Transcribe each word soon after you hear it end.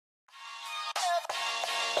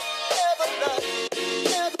We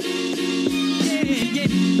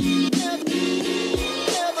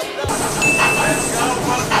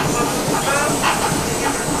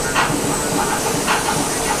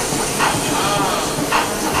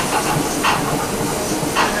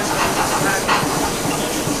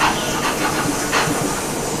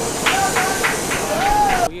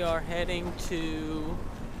are heading to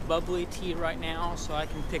Bubbly Tea right now so I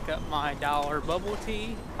can pick up my $1 bubble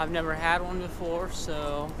tea. I've never had one before,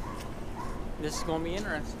 so this is going to be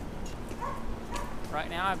interesting. Right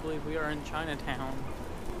now I believe we are in Chinatown.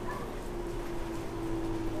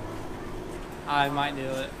 I might do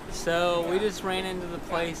it. So we just ran into the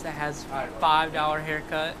place that has $5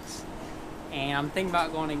 haircuts, and I'm thinking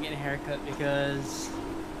about going and getting a haircut because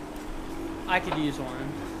I could use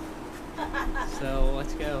one. So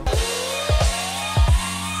let's go.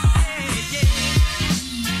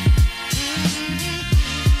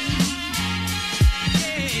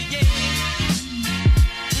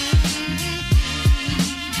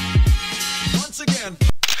 Once again.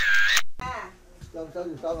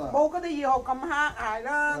 Bố có đi học cầm hát ai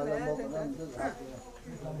đó.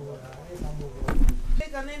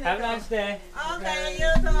 Have a nice day. Okay,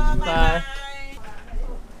 you too. Bye.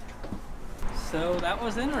 So that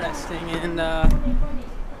was interesting, and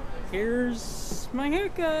here's my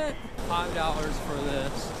haircut. $5 for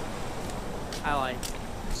this. I like it.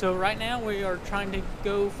 So right now we are trying to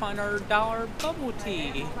go find our $1 bubble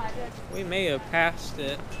tea. We may have passed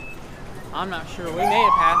it. I'm not sure. We may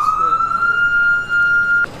have passed it.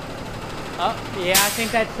 Oh, yeah, I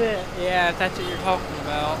think that's it. Yeah, if that's what you're talking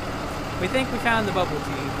about. We think we found the bubble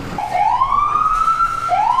tea.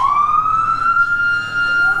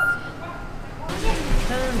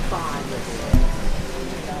 Turn 5.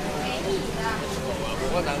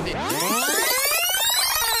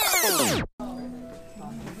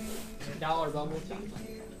 $1 bubble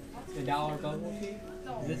tea? The $1 bubble tea?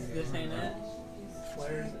 This ain't it?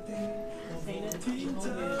 Where is it? This ain't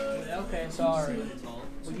it? Okay, sorry.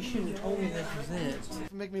 Well, you shouldn't have told me this was it.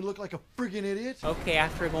 Make me look like a friggin' idiot. Okay,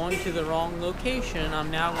 after going to the wrong location,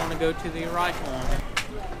 I'm now going to go to the right one.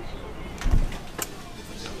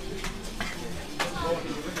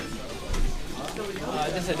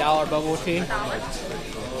 This is $1 bubble tea.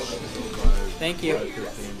 Thank you.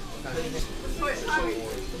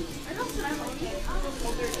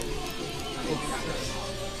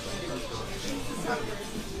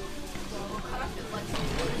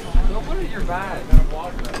 Don't put it in your bag.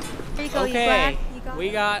 There you go, Okay, you got we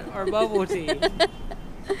got our bubble tea.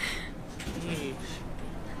 Yeesh.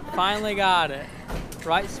 Finally got it.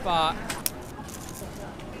 Right spot.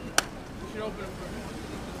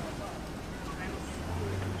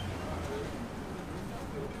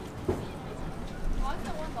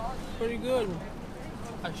 Pretty good.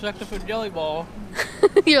 I checked up a jelly ball.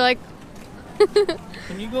 You're like...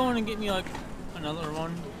 Can you go in and get me like another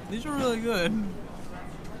one? These are really good.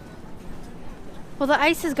 Well, the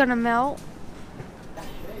ice is gonna melt.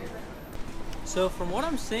 So from what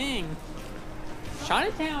I'm seeing,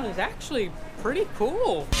 Chinatown is actually pretty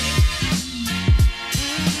cool.